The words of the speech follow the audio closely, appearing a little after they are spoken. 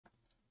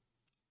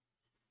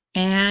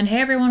And hey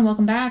everyone,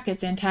 welcome back.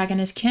 It's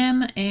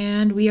AntagonistKim,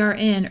 and we are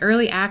in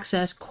Early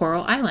Access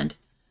Coral Island.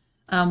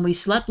 We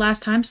slept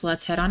last time, so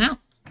let's head on out.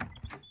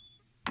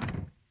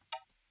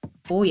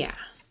 Oh yeah.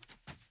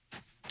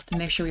 To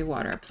make sure we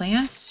water our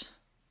plants.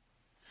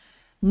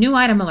 New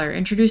item alert,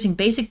 introducing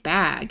basic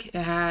bag.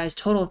 It has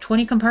total of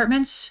 20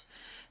 compartments.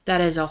 That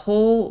is a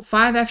whole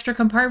 5 extra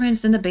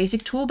compartments than the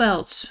basic tool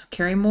belts.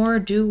 Carry more,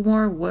 do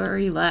more,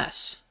 worry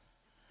less.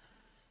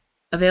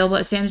 Available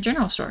at Sam's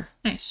General Store.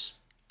 Nice.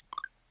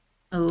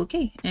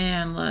 Okay,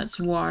 and let's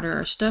water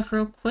our stuff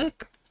real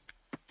quick.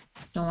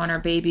 Don't want our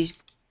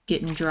babies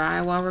getting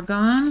dry while we're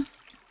gone.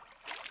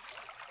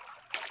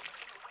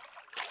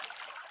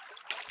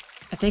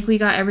 I think we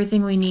got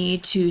everything we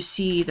need to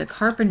see the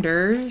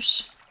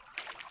carpenters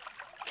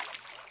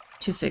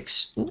to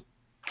fix... Ooh,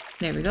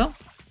 there we go.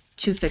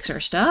 To fix our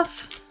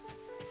stuff.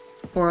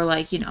 Or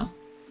like, you know,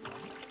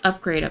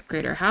 upgrade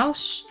our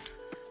house.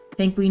 I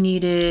think we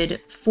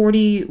needed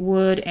 40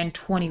 wood and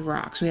 20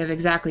 rocks. We have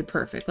exactly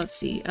perfect. Let's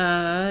see.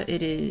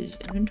 It is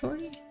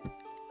inventory.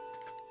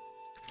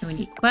 And we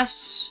need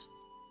quests.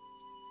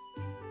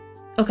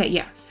 Okay,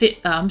 yeah.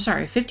 I'm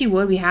sorry. 50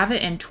 wood, we have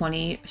it, and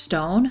 20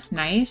 stone.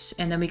 Nice.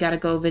 And then we gotta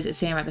go visit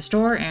Sam at the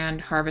store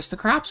and harvest the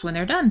crops when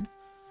they're done.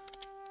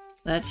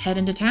 Let's head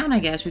into town, I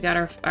guess. We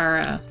got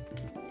our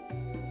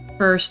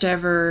first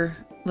ever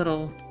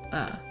little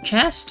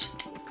chest.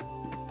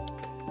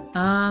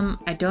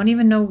 I don't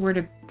even know where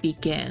to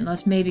begin.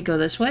 Let's maybe go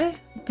this way.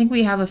 I think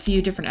we have a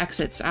few different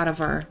exits out of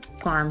our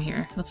farm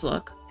here. Let's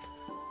look.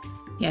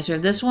 Yeah, so we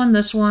have this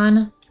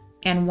one,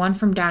 and one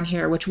from down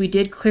here, which we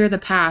did clear the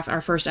path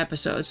our first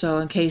episode. So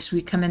in case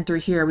we come in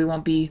through here, we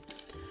won't be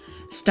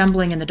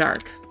stumbling in the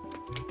dark.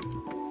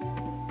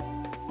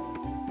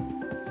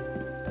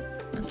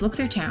 Let's look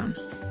through town.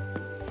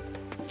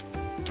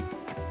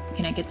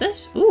 Can I get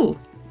this? Ooh,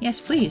 yes,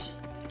 please.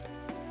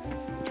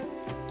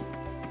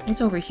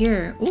 What's over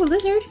here? Ooh, a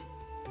lizard.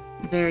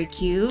 Very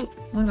cute.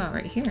 What about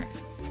right here?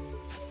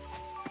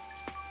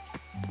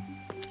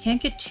 Can't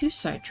get too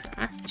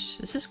sidetracked.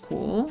 This is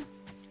cool.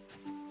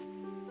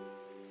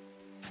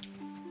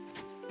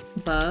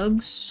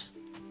 Bugs.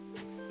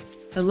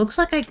 It looks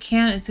like I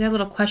can't. It's got a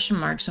little question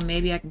mark, so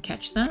maybe I can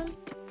catch them.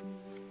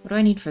 What do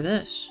I need for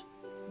this?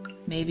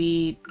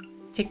 Maybe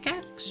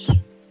pickaxe?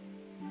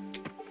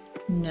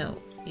 No.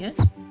 Yes?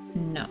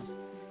 No.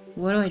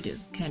 What do I do?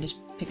 Can I just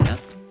pick it up?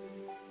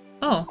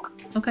 Oh,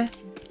 okay.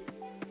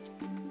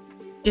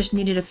 Just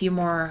needed a few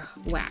more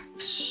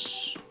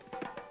wax.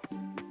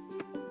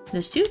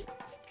 This too?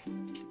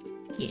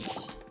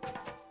 Yes.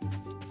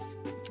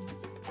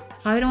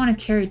 Probably don't want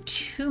to carry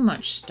too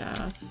much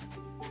stuff.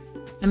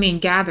 I mean,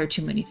 gather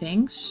too many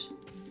things.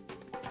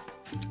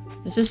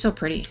 This is so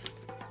pretty.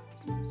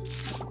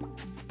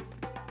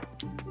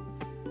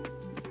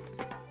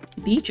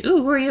 Beach? Ooh,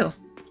 who are you?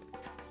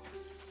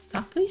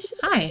 Talk, please?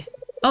 Hi.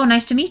 Oh,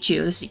 nice to meet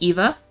you. This is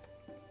Eva.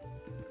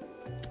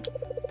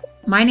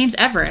 My name's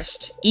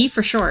Everest. E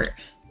for short.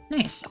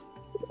 Nice.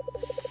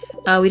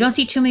 We don't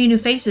see too many new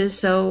faces,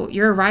 so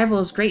your arrival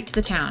is great to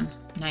the town.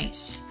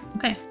 Nice.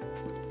 Okay.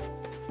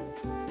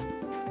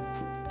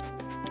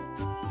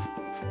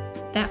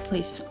 That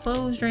place is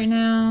closed right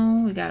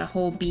now. We got a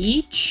whole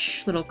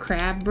beach. Little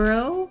crab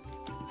bro.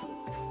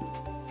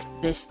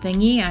 This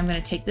thingy, I'm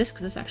gonna take this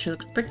because this actually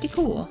looks pretty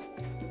cool.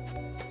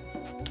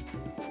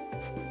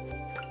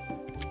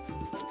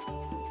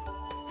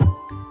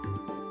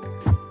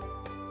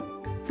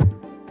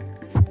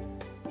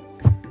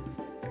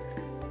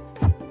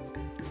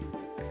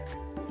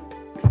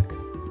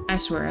 I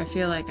swear, I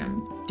feel like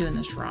I'm doing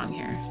this wrong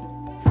here,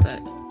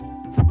 but...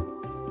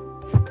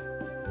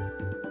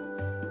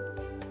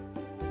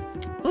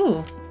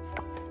 Ooh.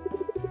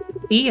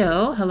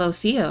 Theo. Hello,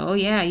 Theo.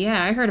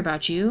 Yeah, I heard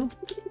about you.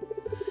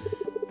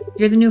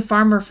 You're the new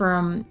farmer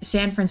from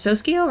San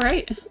Francisco,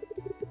 right?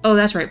 Oh,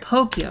 that's right,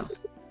 Pokio.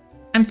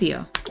 I'm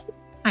Theo.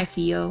 Hi,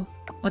 Theo.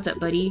 What's up,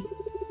 buddy?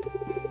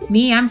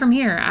 Me, I'm from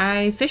here.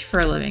 I fish for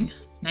a living.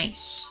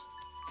 Nice.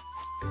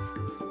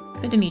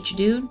 Good to meet you,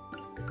 dude.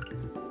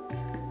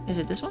 Is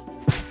it this one?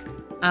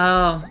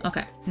 Oh,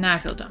 okay. Now I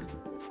feel dumb.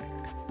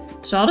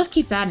 So I'll just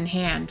keep that in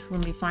hand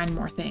when we find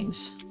more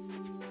things.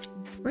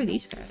 Where are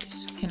these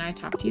guys? Can I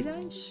talk to you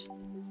guys?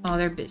 Oh,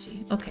 they're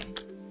busy. Okay.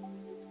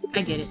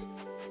 I get it.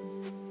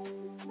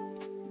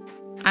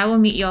 I will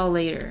meet y'all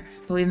later.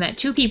 But we met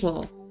 2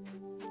 people.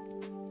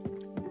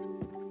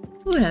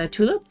 Ooh, another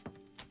tulip.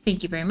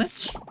 Thank you very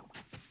much.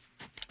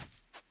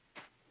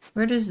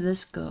 Where does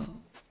this go?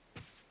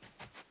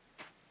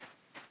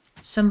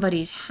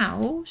 Somebody's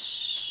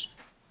house.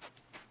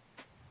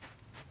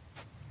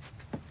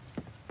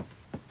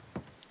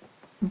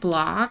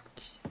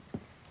 Blocked.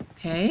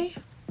 Okay.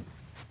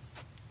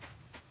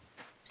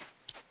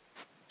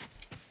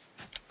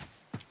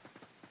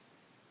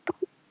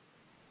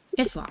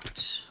 It's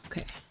locked.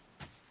 Okay.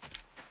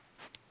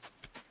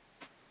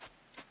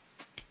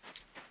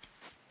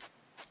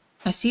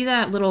 I see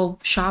that little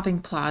shopping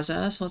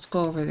plaza, so let's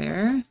go over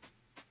there.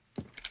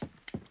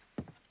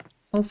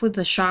 Hopefully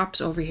the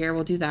shop's over here.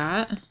 We'll do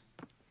that.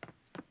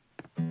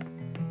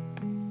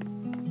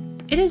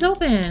 It is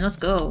open! Let's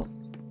go.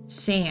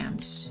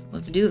 Sam's.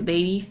 Let's do it,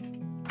 baby.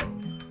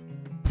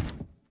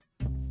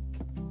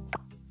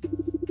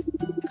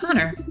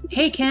 Connor.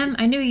 Hey, Kim.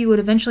 I knew you would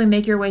eventually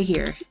make your way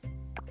here.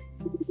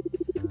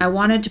 I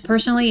wanted to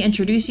personally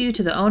introduce you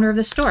to the owner of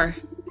the store.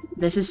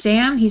 This is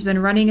Sam. He's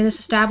been running this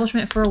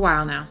establishment for a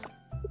while now.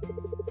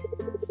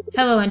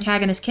 Hello,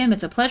 Antagonist Kim.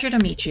 It's a pleasure to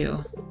meet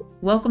you.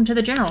 Welcome to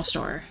the general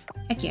store.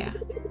 Heck yeah.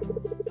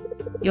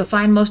 You'll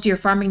find most of your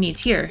farming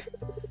needs here.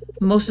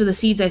 Most of the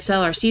seeds I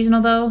sell are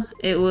seasonal, though.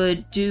 It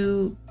would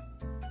do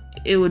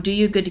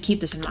you good to keep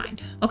this in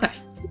mind. Okay.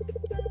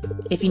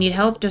 If you need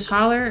help, just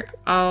holler.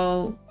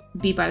 I'll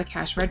be by the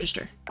cash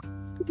register.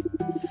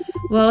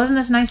 Well, isn't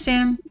this nice,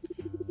 Sam?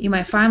 You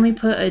might finally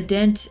put a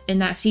dent in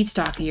that seed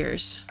stock of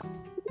yours.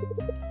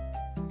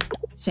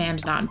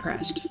 Sam's not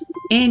impressed.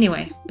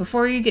 Anyway,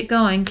 before you get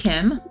going,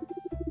 Kim,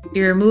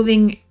 your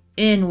moving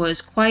in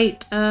was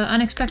quite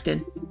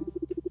unexpected.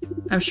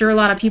 I'm sure a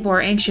lot of people are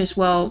anxious,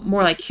 well,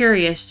 more like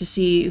curious to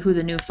see who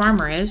the new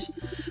farmer is.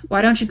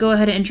 Why don't you go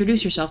ahead and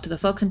introduce yourself to the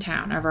folks in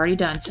town? I've already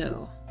done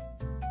so.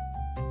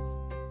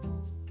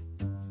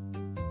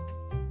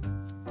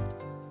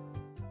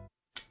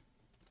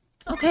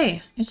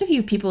 Okay, there's a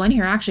few people in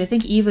here, actually. I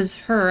think Eva's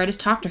her. I just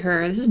talked to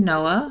her. This is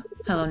Noah.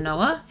 Hello,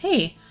 Noah.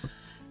 Hey.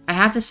 I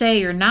have to say,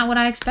 you're not what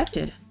I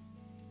expected.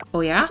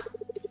 Oh, yeah?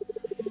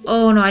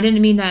 Oh, no, I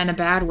didn't mean that in a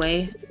bad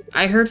way.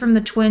 I heard from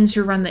the twins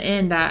who run the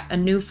inn that a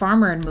new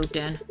farmer had moved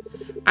in.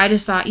 I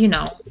just thought, you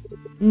know,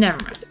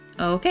 never mind.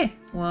 Okay,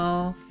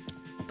 well,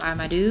 bye,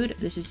 my dude.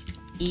 This is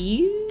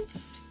Eve.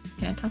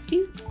 Can I talk to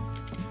you,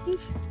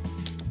 Eve?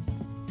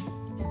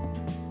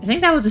 I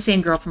think that was the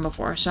same girl from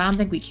before, so I don't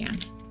think we can.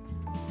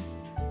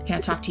 Can I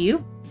talk to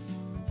you?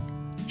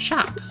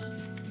 Shop.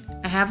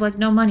 I have, like,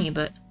 no money,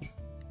 but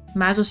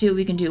might as well see what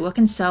we can do. What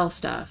can sell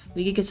stuff?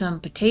 We could get some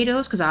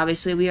potatoes, because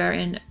obviously we are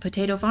in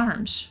potato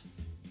farms.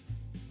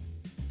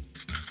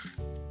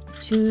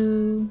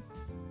 2,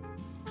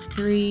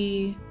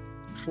 3,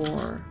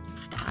 4,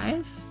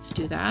 5. Let's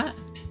do that.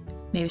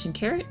 Maybe some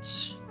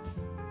carrots.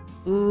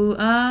 Ooh,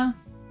 no,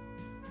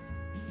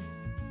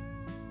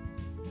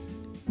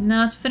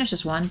 let's finish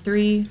this one.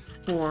 3,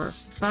 4,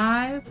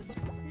 5.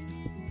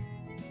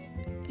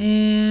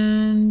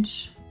 And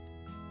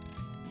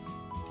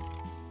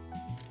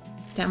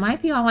that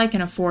might be all I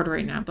can afford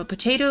right now, but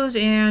potatoes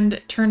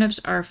and turnips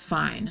are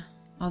fine.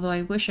 Although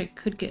I wish I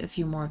could get a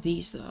few more of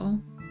these, though.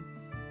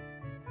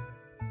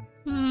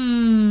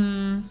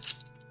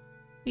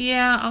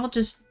 Yeah, I'll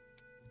just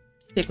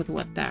stick with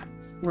what that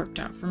worked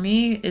out for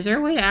me. Is there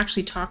a way to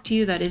actually talk to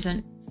you that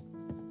isn't...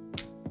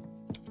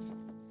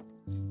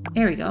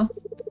 There we go.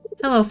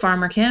 Hello,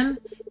 Farmer Kim.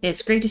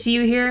 It's great to see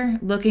you here.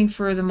 Looking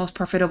for the most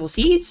profitable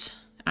seeds?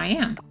 I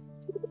am.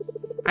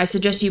 I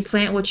suggest you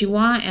plant what you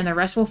want, and the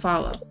rest will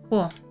follow.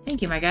 Cool.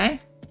 Thank you, my guy.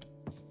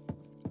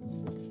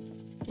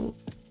 Cool.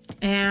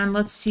 And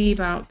let's see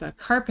about the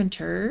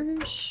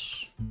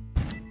carpenters.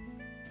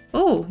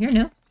 Oh, you're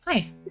new.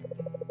 Hi.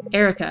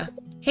 Erica.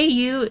 Hey,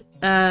 you.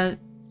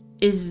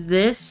 Is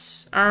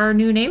this our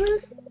new neighbor?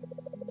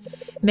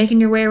 Making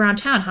your way around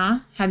town, huh?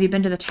 Have you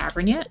been to the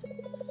tavern yet?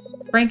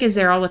 Frank is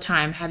there all the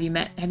time. Have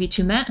you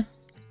two met?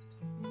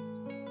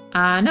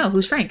 No.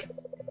 Who's Frank?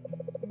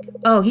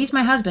 Oh, he's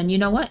my husband. You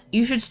know what?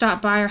 You should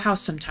stop by our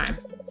house sometime.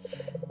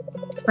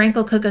 Frank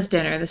will cook us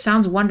dinner. This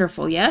sounds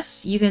wonderful,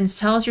 yes? You can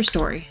tell us your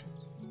story.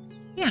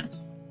 Yeah.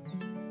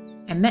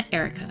 I met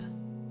Erica.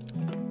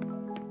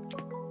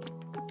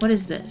 What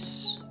is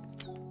this?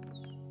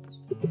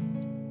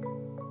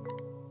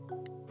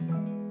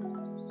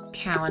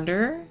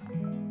 Calendar.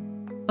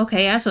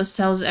 Okay, yeah, so it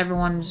tells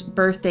everyone's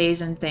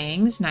birthdays and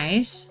things.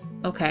 Nice.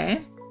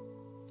 Okay.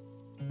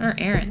 What are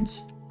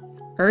errands?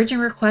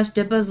 Urgent request,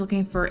 Dippa's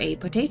looking for a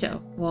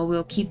potato. Well,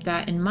 we'll keep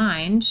that in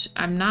mind.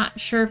 I'm not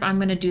sure if I'm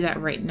going to do that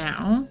right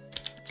now.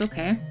 It's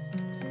okay.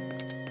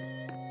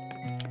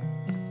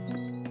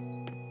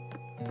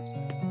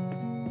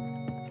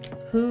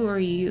 Who are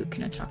you?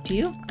 Can I talk to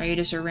you? Are you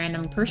just a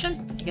random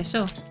person? I guess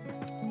so.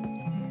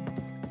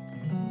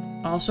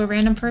 Also a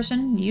random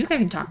person? You I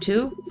can talk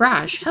to.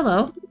 Raj,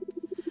 hello.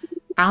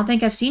 I don't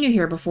think I've seen you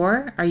here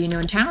before. Are you new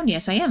in town?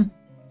 Yes, I am.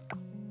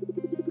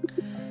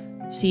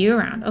 See you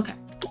around. Okay.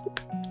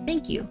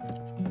 Thank you.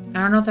 I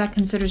don't know if that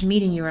considers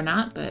meeting you or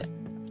not, but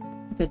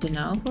good to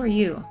know. Who are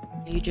you?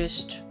 Are you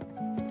just...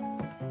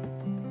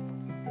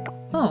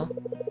 Oh.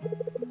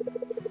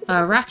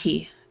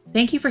 Rati.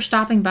 Thank you for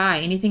stopping by.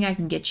 Anything I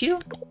can get you?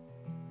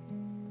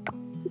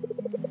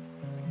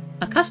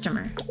 A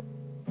customer.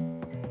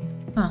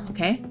 Oh,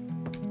 okay.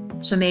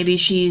 So maybe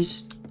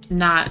she's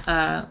not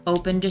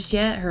open just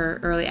yet. Her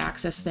early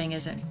access thing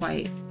isn't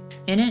quite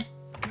in it.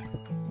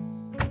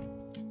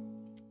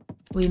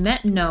 We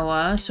met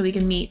Noah, so we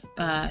can meet,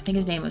 I think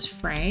his name was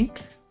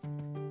Frank.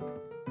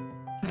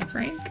 Hi,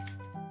 Frank.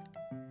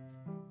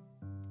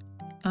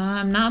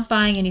 I'm not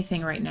buying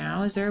anything right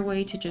now. Is there a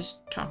way to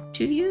just talk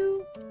to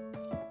you?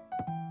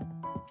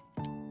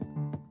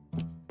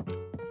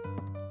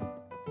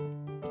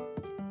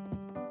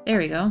 There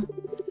we go.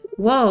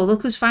 Whoa,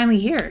 look who's finally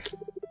here.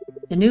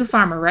 The new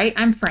farmer, right?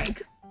 I'm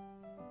Frank.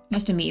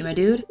 Nice to meet you, my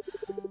dude.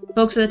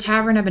 Folks at the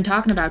tavern have been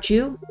talking about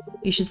you.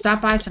 You should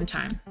stop by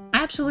sometime.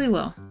 I absolutely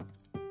will.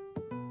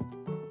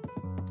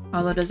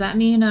 Although, does that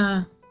mean,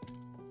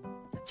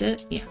 that's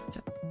it? Yeah, that's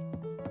it.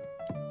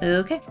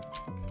 Okay.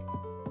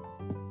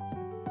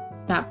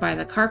 Stop by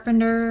the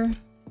carpenter.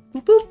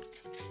 Boop, boop.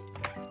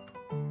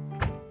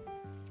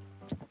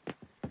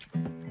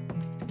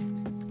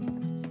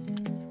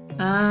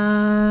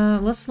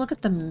 Let's look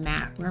at the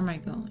map. Where am I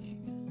going?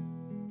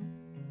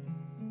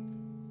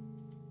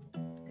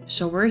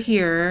 So we're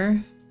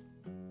here.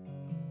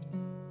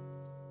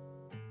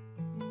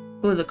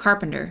 Oh, the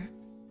carpenter.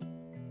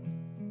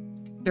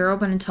 They're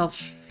open until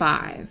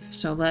 5,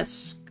 so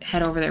let's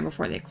head over there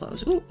before they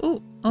close. Ooh,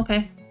 ooh,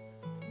 okay.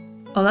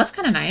 Oh, that's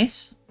kind of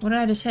nice. What did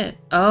I just hit?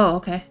 Oh,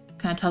 okay.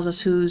 Kind of tells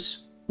us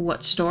who's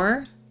what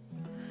store.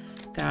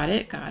 Got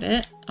it, got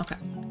it. Okay.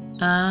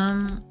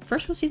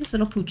 First we'll see this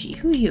little poochie.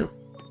 Who are you?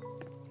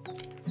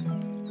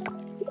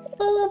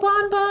 Oh,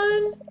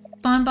 Bonbon!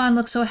 Bonbon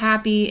looks so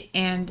happy,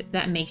 and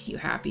that makes you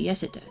happy.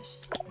 Yes, it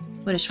does.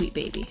 What a sweet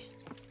baby.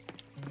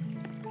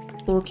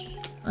 Okay,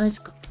 let's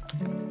go.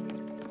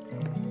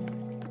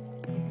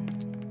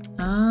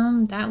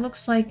 That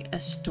looks like a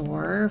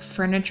store.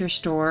 Furniture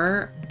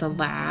store. The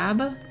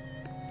lab.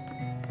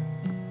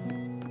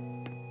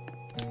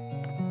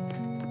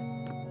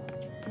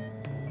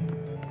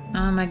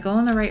 Am I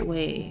going the right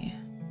way?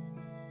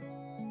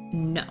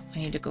 No, I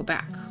need to go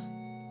back.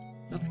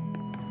 Okay.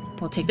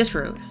 We'll take this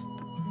road.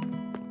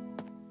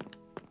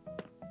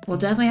 We'll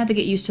definitely have to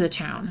get used to the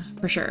town,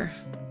 for sure.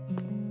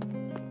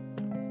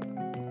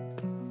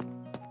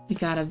 We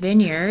got a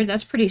vineyard.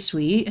 That's pretty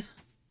sweet.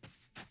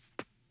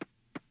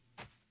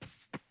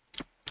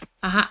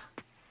 Aha.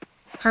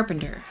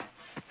 Carpenter.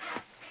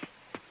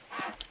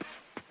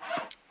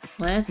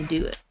 Let's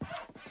do it.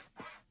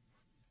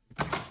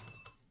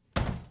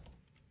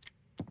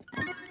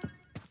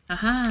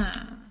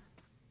 Aha.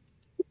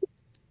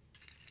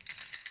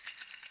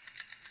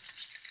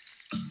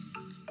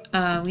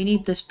 We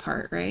need this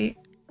part, right?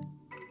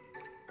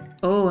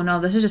 Oh, no,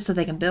 this is just so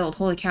they can build.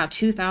 Holy cow,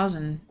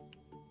 2,000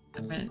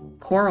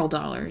 coral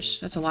dollars.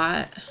 That's a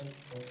lot.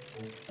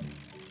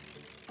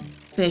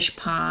 Fish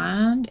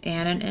pond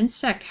and an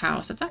insect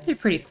house. That's actually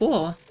pretty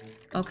cool.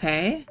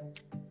 Okay.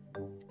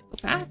 Go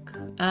back.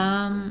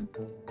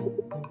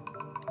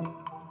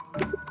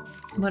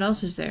 What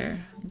else is there?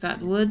 We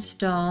got wood,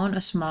 stone,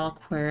 a small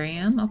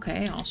aquarium.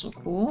 Okay, also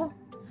cool.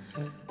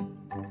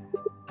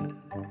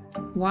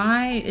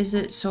 Why is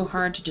it so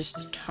hard to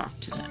just talk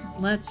to them?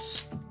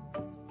 Let's,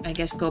 I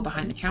guess, go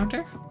behind the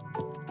counter.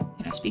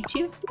 Can I speak to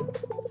you?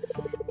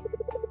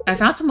 I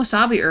found some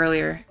wasabi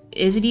earlier.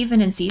 Is it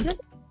even in season?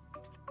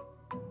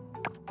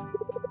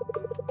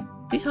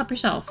 Please help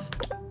yourself.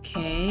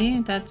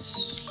 Okay,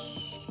 that's...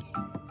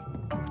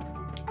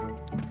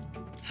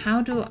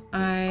 How do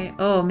I...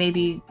 Oh,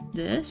 maybe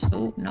this?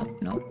 Oh, nope,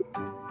 nope.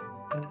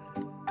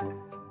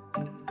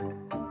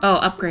 Oh,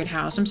 upgrade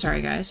house. I'm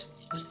sorry, guys.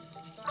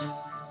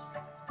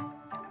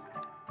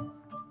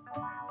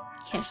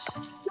 Yes.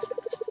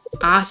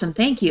 Awesome,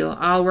 thank you.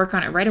 I'll work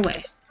on it right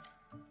away.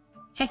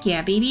 Heck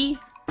yeah, baby.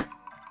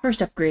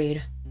 First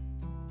upgrade.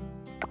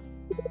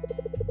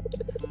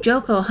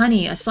 Joko,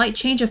 honey, a slight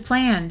change of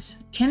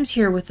plans. Kim's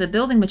here with the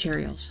building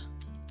materials.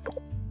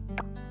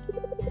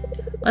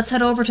 Let's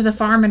head over to the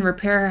farm and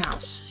repair her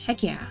house.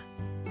 Heck yeah.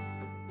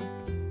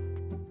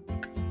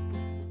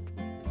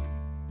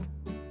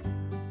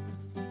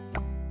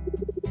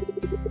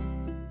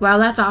 Wow,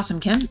 that's awesome,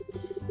 Kim.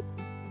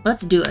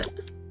 Let's do it.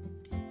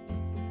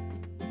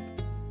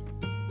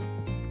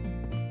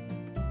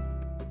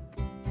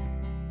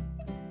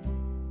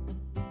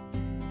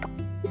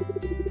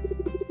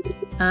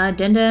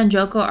 Denda and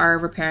Joko are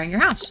repairing your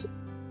house.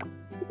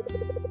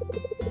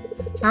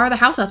 How are the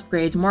house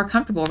upgrades? More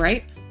comfortable,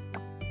 right?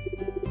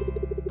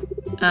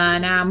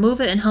 Now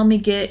move it and help me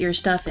get your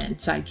stuff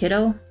inside,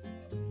 kiddo.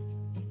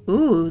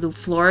 Ooh, the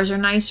floors are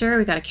nicer.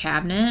 We got a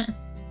cabinet.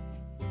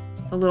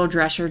 A little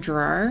dresser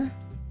drawer.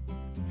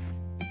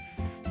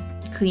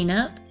 Clean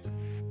up.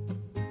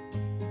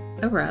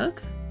 A rug.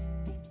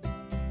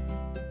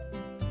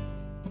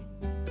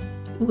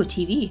 Ooh, a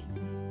TV.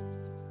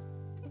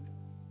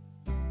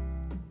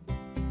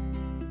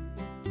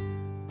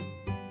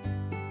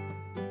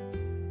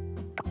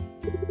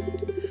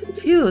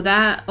 Phew,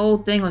 that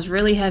old thing was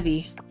really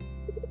heavy.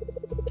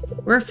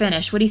 We're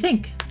finished. What do you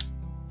think?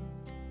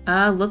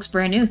 Looks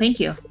brand new, thank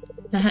you.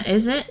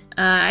 Is it?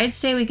 I'd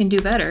say we can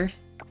do better.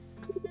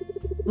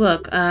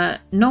 Look,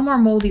 no more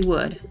moldy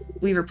wood.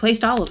 We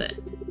replaced all of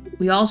it.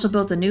 We also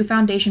built a new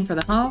foundation for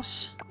the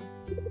house.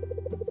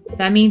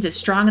 That means it's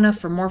strong enough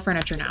for more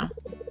furniture now.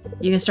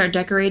 You can start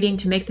decorating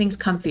to make things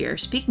comfier.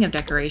 Speaking of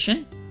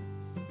decoration,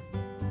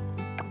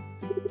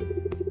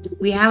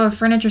 we have a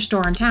furniture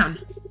store in town.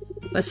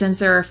 But since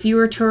there are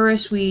fewer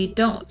tourists, we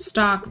don't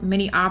stock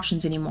many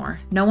options anymore.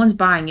 No one's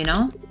buying, you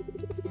know?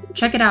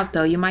 Check it out,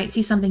 though. You might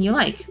see something you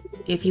like.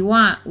 If you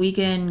want, we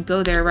can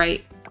go there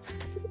right...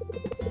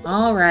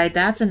 Alright,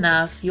 that's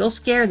enough. You'll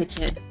scare the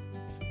kid.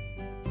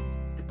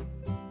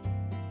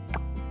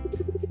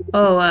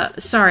 Oh,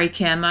 sorry,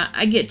 Kim.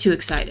 I get too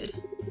excited.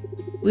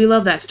 We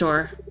love that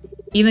store.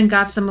 Even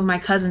got some of my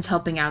cousins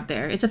helping out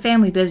there. It's a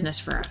family business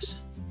for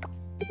us.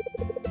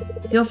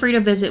 Feel free to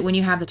visit when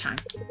you have the time.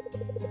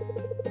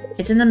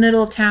 It's in the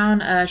middle of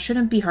town.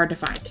 Shouldn't be hard to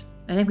find.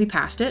 I think we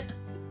passed it.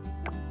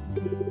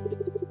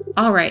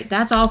 Alright,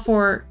 that's all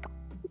for...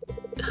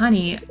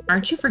 Honey,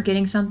 aren't you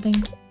forgetting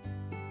something?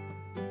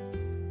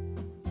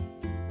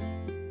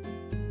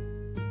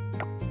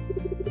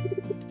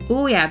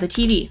 Oh yeah, the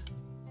TV.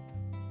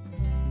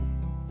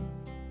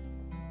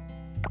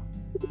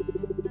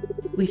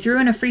 We threw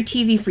in a free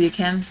TV for you,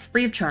 Kim.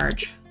 Free of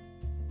charge.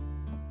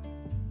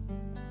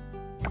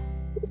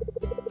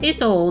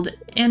 It's old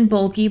and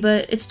bulky,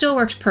 but it still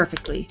works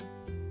perfectly.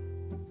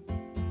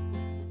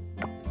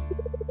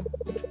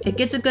 It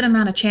gets a good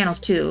amount of channels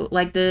too,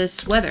 like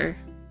this weather.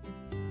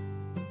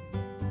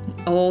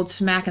 Old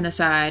smack in the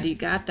side, you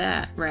got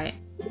that, right.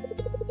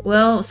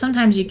 Well,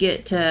 sometimes you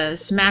get to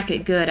smack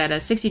it good at a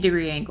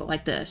 60-degree angle,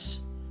 like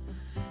this.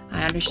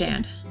 I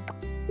understand.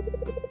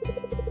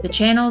 The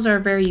channels are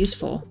very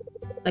useful,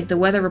 like the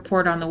weather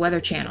report on the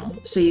Weather Channel,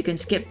 so you can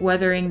skip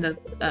watering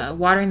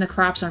the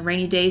crops on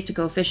rainy days to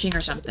go fishing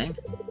or something.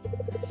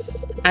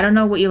 I don't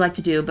know what you like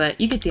to do, but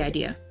you get the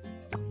idea.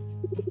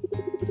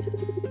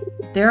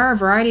 There are a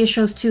variety of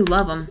shows too,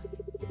 love them.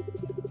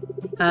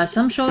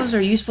 Some shows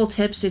are useful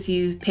tips if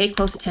you pay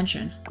close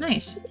attention.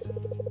 Nice.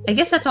 I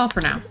guess that's all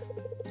for now.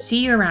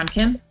 See you around,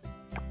 Kim.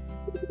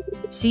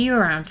 See you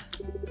around.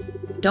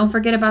 Don't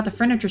forget about the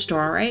furniture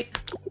store, alright?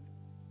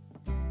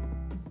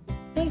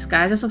 Thanks,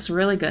 guys. This looks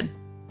really good.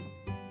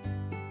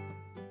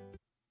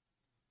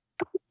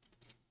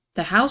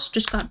 The house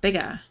just got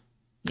bigger.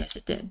 Yes,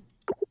 it did.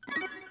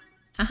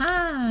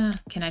 Haha!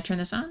 Can I turn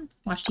this on?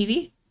 Watch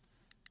TV?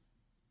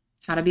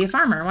 How to be a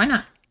farmer. Why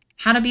not?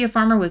 How to be a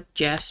farmer with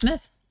Jeff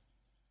Smith.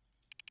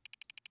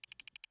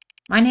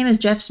 My name is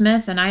Jeff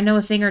Smith, and I know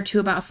a thing or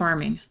two about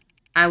farming.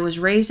 I was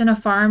raised in a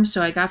farm,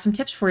 so I got some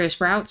tips for you,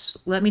 Sprouts.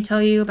 Let me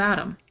tell you about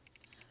them.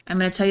 I'm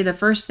going to tell you the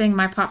first thing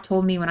my pop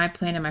told me when I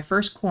planted my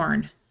first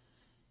corn.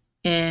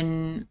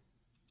 In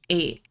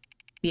 8.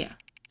 Yeah.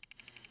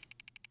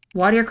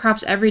 Water your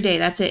crops every day.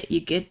 That's it.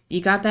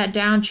 You got that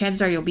down.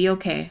 Chances are you'll be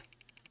okay.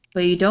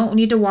 But you don't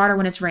need to water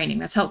when it's raining.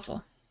 That's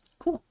helpful.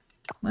 Cool.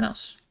 What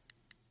else?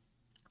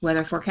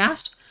 Weather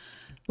forecast.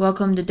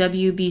 Welcome to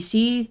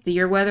WBC, the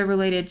Your Weather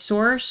related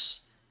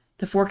source.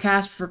 The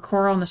forecast for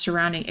coral in the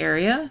surrounding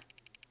area.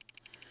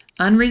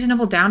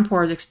 Unreasonable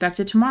downpour is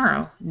expected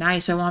tomorrow.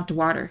 Nice, I won't have to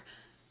water.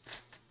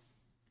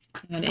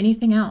 And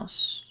anything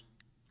else?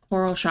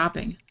 Coral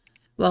shopping.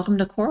 Welcome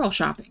to coral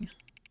shopping.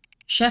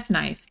 Chef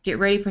knife. Get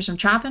ready for some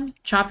chopping.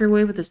 Chop your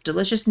way with this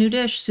delicious new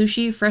dish.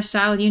 Sushi, fresh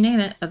salad, you name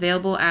it.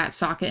 Available at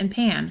Socket and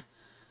Pan.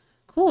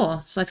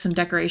 Cool. Select some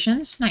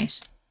decorations.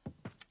 Nice.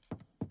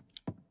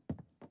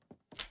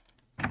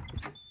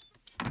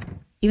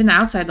 Even the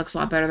outside looks a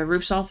lot better. The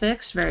roof's all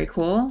fixed. Very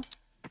cool.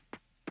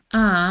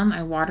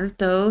 I watered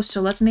those. So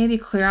let's maybe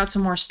clear out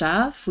some more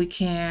stuff. We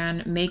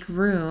can make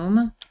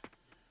room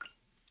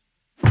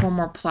for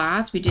more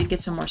plots. We did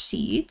get some more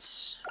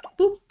seeds.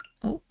 Boop.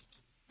 Oh.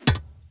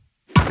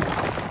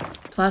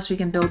 Plus, we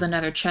can build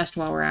another chest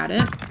while we're at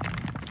it.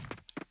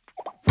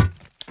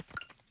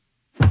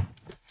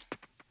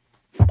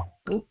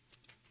 Oh.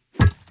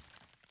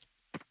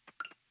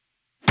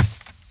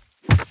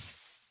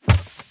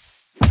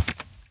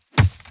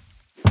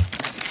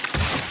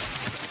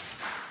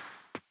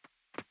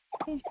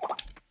 Okay.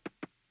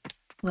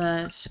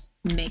 Let's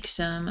make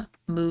some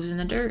moves in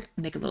the dirt.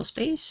 Make a little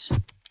space.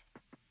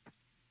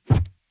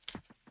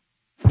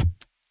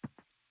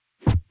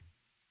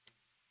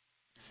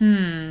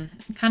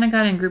 Kind of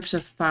got in groups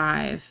of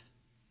 5.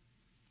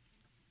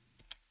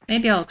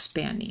 Maybe I'll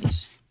expand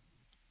these.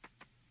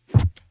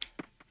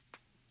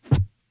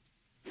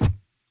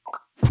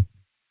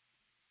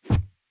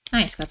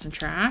 Nice, got some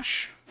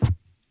trash.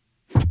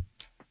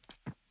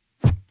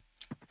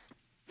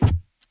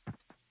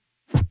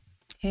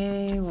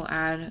 Okay, we'll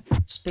add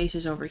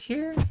spaces over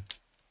here.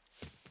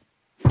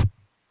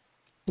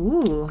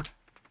 Ooh.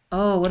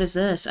 Oh, what is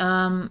this?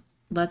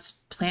 Let's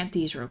plant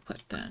these real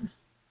quick then.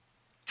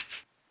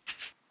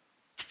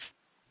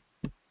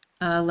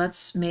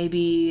 Let's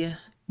maybe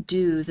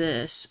do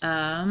this.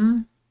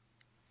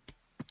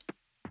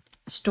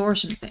 Store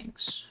some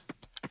things.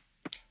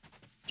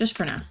 Just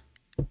for now.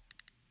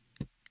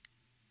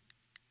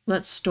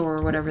 Let's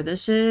store whatever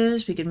this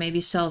is. We could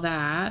maybe sell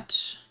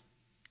that.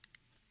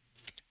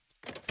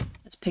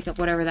 Let's pick up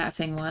whatever that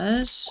thing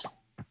was.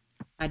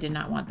 I did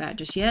not want that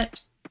just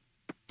yet.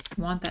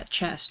 I want that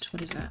chest.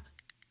 What is that?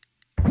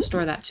 I'll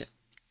store that too.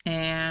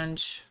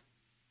 And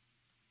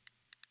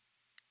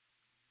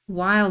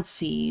wild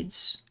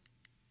seeds.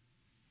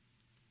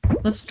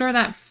 Let's store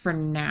that for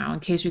now in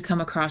case we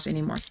come across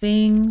any more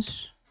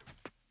things.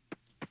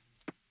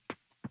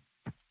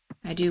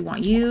 I do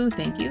want you.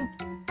 Thank you.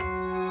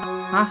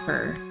 A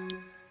coffer.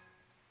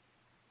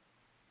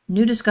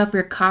 New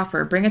discovery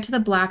coffer. Bring it to the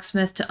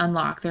blacksmith to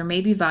unlock. There may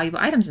be valuable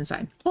items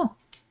inside. Cool.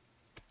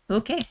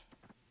 Okay.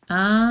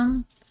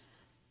 I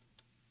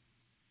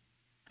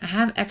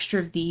have extra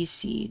of these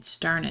seeds.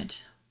 Darn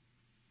it.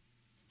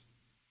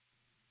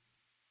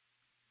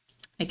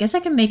 I guess I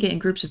can make it in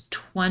groups of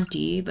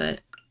 20,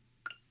 but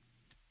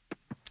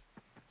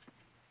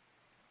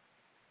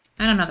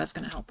I don't know if that's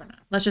going to help or not.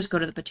 Let's just go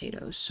to the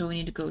potatoes. So we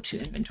need to go to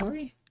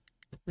inventory.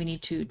 We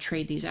need to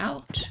trade these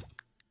out.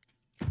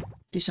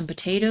 Do some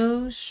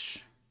potatoes.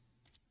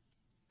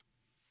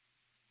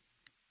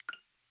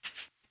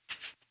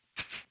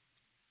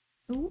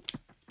 Ooh.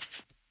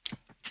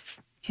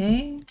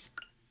 Okay.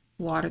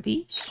 Water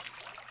these.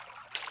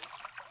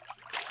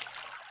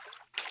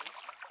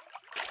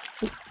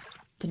 Ooh.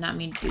 Did not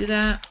mean to do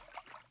that.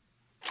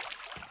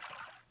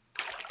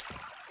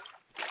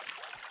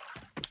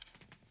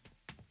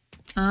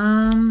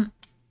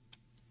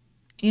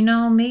 You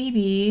know,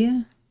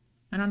 maybe,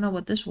 I don't know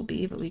what this will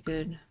be, but we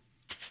could,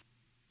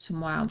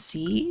 some wild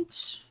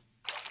seeds.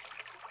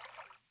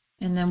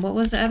 And then what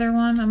was the other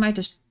one?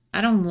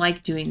 I don't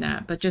like doing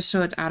that, but just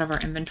so it's out of our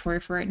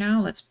inventory for right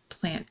now, let's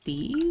plant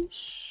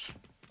these.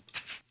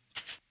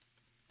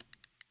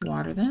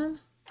 Water them.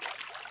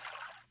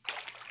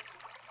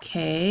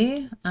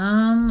 Okay,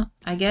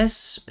 I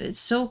guess it's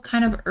still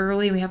kind of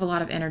early. We have a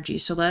lot of energy,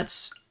 so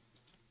let's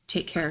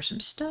take care of some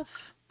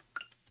stuff.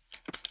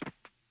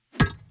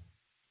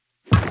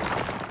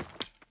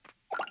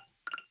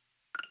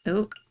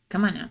 Oh,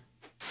 come on now.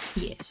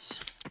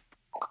 Yes.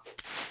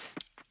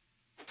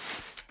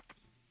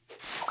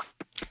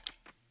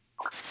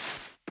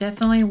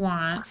 Definitely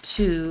want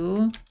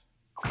to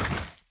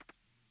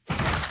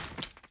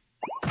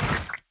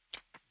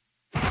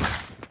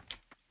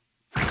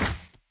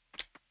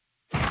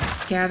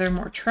gather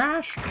more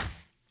trash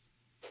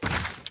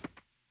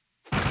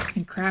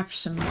and craft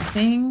some more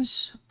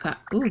things. Got,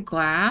 ooh,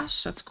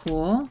 glass. That's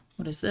cool.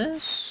 What is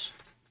this?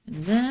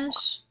 And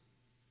this.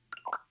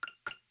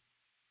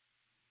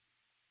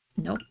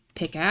 Nope.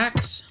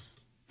 Pickaxe.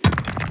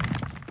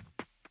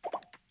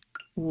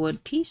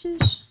 Wood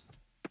pieces.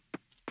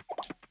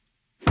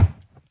 Oh,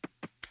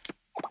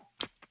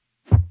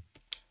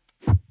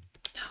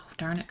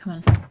 darn it. Come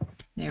on.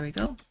 There we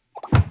go.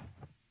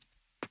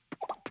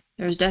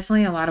 There's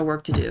definitely a lot of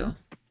work to do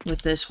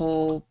with this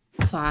whole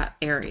plot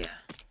area.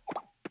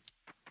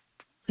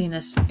 Clean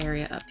this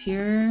area up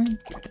here.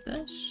 Get rid of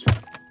this.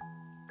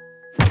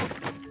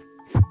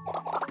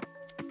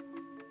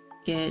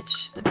 Get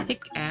the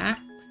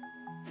pickaxe.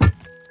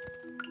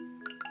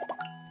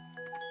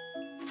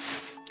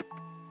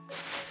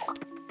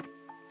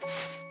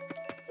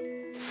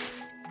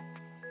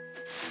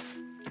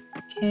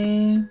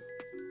 Okay.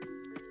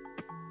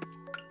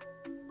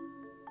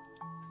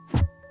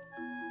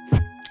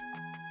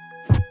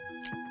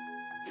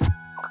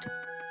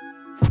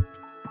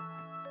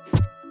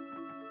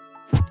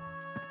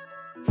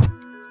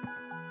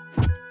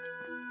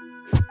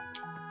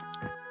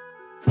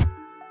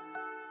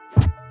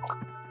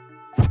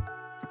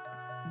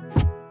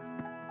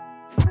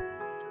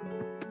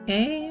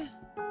 Okay,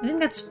 I think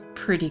that's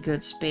pretty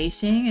good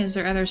spacing. Is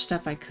there other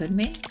stuff I could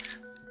make?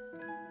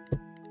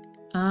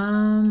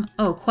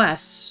 Oh,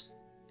 quests.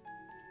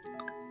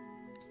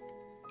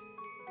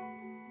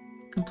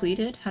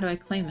 Completed? How do I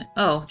claim it?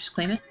 Oh, just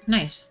claim it?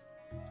 Nice.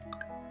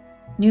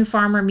 New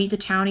farmer, meet the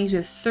townies. We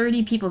have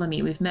 30 people to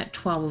meet. We've met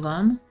 12 of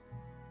them.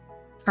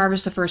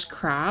 Harvest the first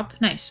crop.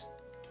 Nice.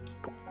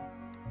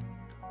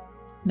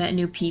 Met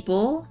new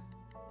people.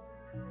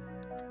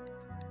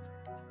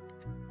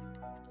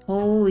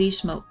 Holy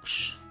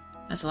smokes.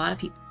 That's a lot of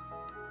people.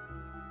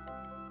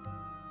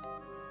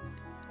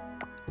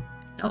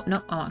 Oh,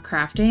 no. I want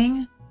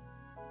crafting.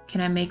 Can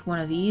I make one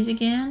of these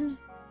again?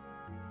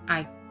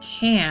 I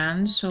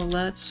can, so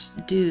let's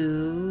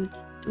do...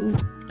 Ooh,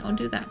 don't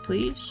do that,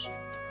 please.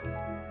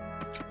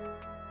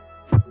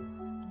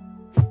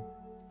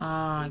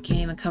 I can't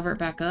even cover it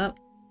back up.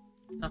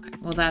 Okay,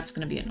 well that's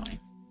gonna be annoying.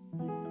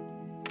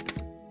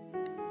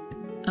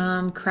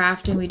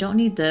 Crafting, we don't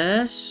need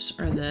this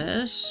or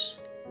this.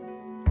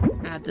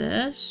 Add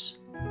this.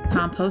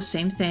 Compost,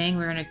 same thing.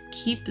 We're gonna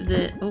keep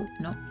the... Oh,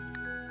 no.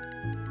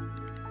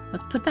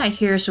 Let's put that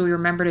here so we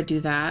remember to do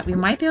that. We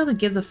might be able to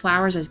give the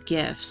flowers as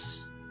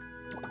gifts.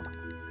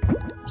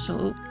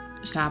 So,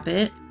 stop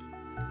it.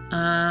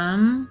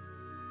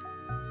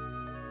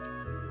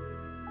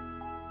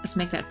 Let's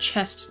make that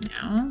chest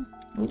now.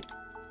 Oh,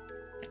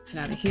 exit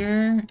out of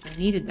here. I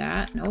needed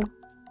that. Nope.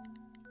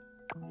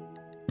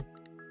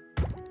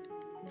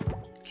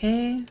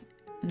 Okay,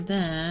 and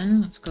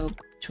then let's go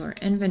to our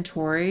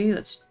inventory.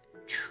 Let's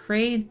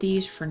trade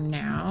these for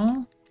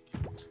now.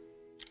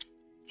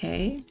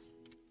 Okay.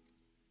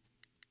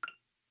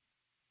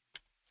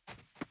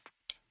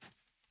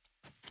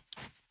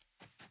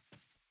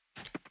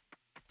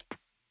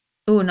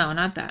 Oh, no,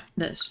 not that.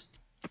 This.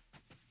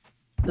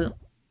 Boom.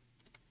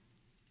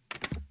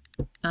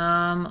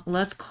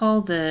 Let's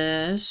call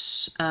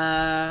this,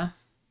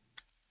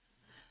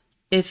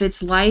 if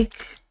it's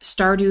like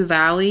Stardew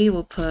Valley,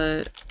 we'll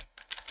put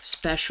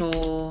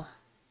special,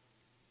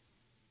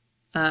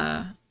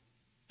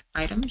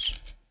 items.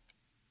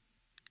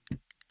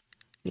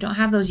 We don't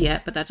have those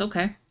yet, but that's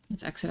okay.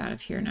 Let's exit out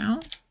of here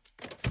now.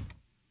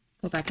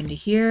 Go back into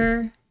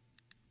here.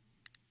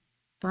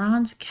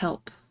 Bronze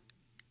kelp.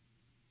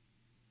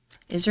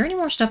 Is there any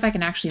more stuff I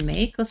can actually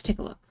make? Let's take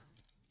a look.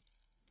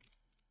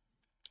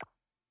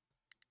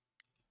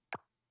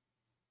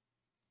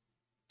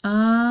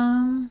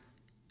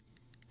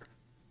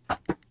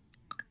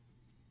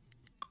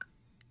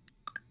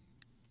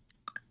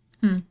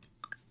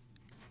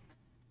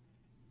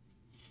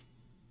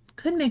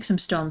 Could make some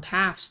stone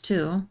paths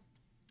too.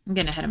 I'm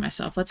getting ahead of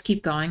myself. Let's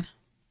keep going.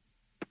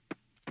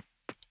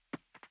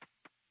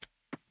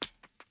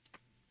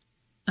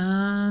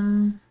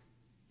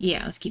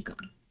 Yeah, let's keep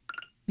going.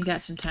 We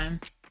got some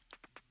time.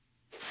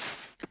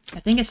 I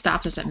think it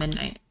stops us at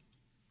midnight.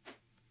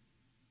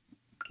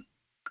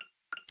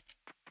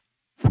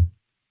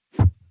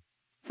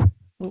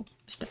 Oh,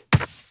 stop.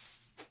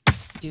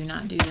 Do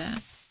not do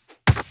that.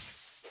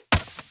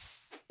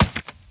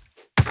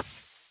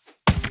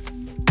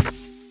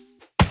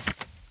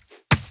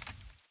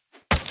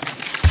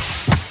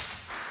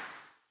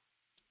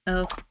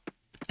 Oh,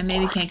 I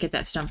maybe can't get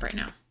that stump right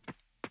now.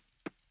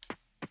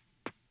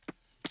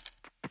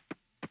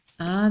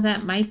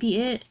 That might be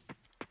it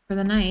for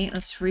the night.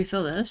 Let's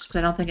refill this, because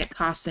I don't think it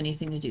costs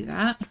anything to do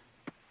that.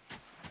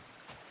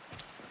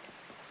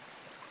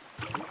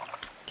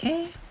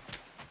 Okay.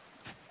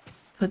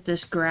 Put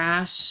this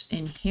grass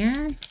in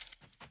here.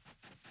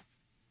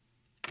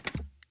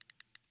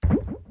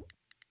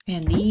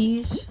 And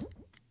these.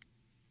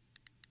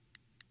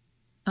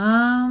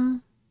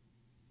 We'll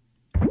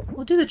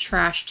do the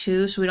trash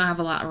too, so we don't have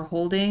a lot we're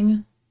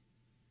holding.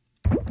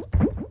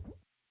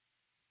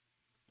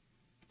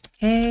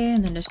 Okay,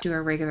 and then just do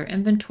our regular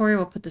inventory.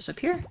 We'll put this up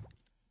here.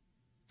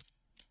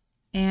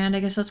 And I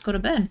guess let's go to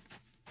bed.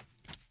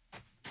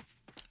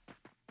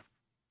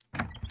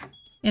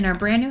 In our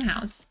brand new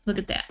house. Look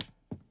at that.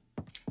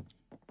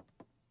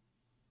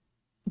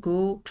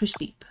 Go to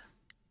sleep.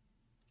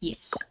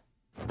 Yes.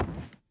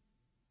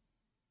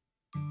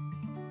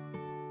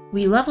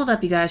 We leveled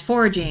up, you guys.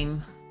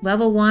 Foraging.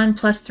 Level 1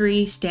 plus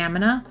 3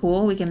 stamina.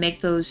 Cool. We can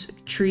make those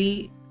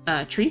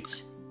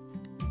treats.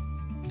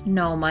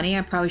 No money.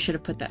 I probably should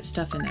have put that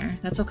stuff in there.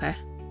 That's okay.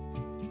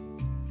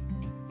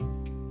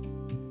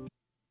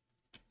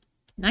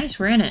 Nice,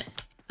 we're in it.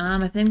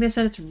 I think they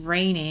said it's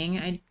raining.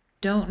 I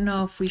don't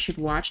know if we should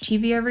watch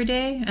TV every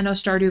day. I know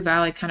Stardew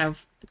Valley kind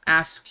of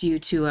asks you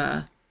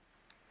to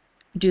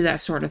do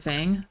that sort of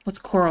thing. What's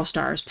Coral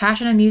Stars?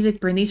 Passion and music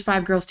bring these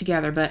 5 girls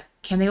together, but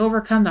can they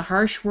overcome the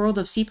harsh world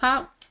of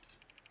C-pop?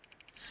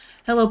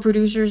 Hello,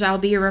 producers. I'll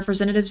be your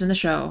representatives in the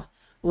show.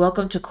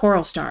 Welcome to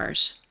Coral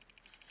Stars.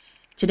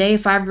 Today,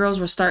 5 girls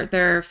will start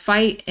their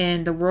fight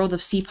in the world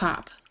of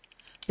C-pop.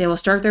 They will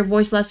start their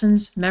voice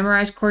lessons,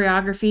 memorize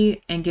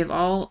choreography, and give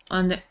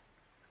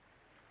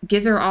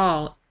their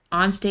all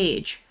on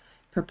stage,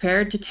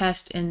 prepared to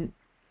test in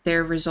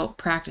their result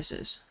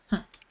practices.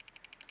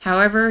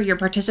 However, your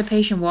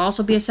participation will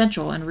also be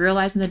essential in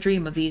realizing the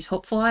dream of these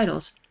hopeful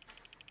idols.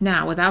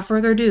 Now, without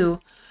further ado,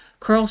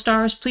 Coral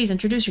Stars, please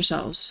introduce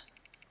yourselves.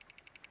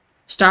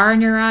 Star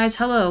in your eyes,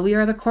 hello, we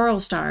are the Coral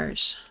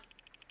Stars.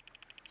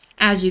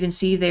 As you can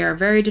see, they are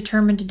very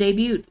determined to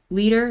debut.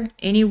 Leader,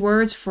 any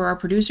words for our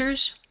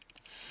producers?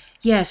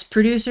 Yes,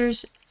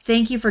 producers,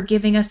 thank you for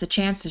giving us the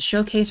chance to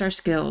showcase our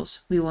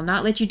skills. We will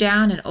not let you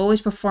down and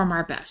always perform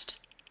our best.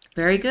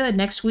 Very good.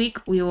 Next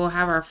week, we will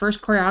have our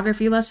first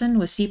choreography lesson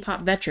with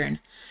C-pop veteran.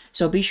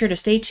 So be sure to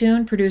stay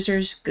tuned,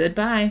 producers.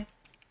 Goodbye.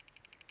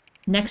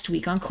 Next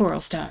week on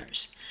Coral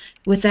Stars.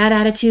 With that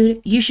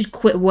attitude, you should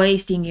quit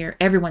wasting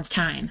everyone's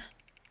time.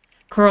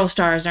 Coral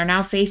Stars are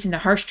now facing the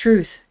harsh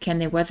truth. Can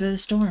they weather the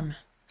storm?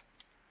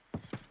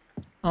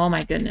 Oh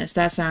my goodness,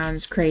 that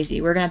sounds crazy.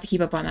 We're going to have to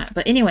keep up on that.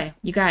 But anyway,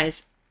 you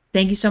guys,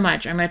 thank you so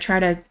much. I'm going to try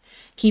to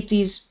keep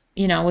these,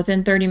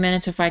 within 30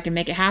 minutes if I can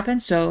make it happen.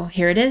 So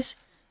here it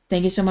is.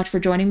 Thank you so much for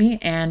joining me,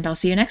 and I'll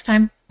see you next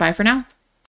time. Bye for now.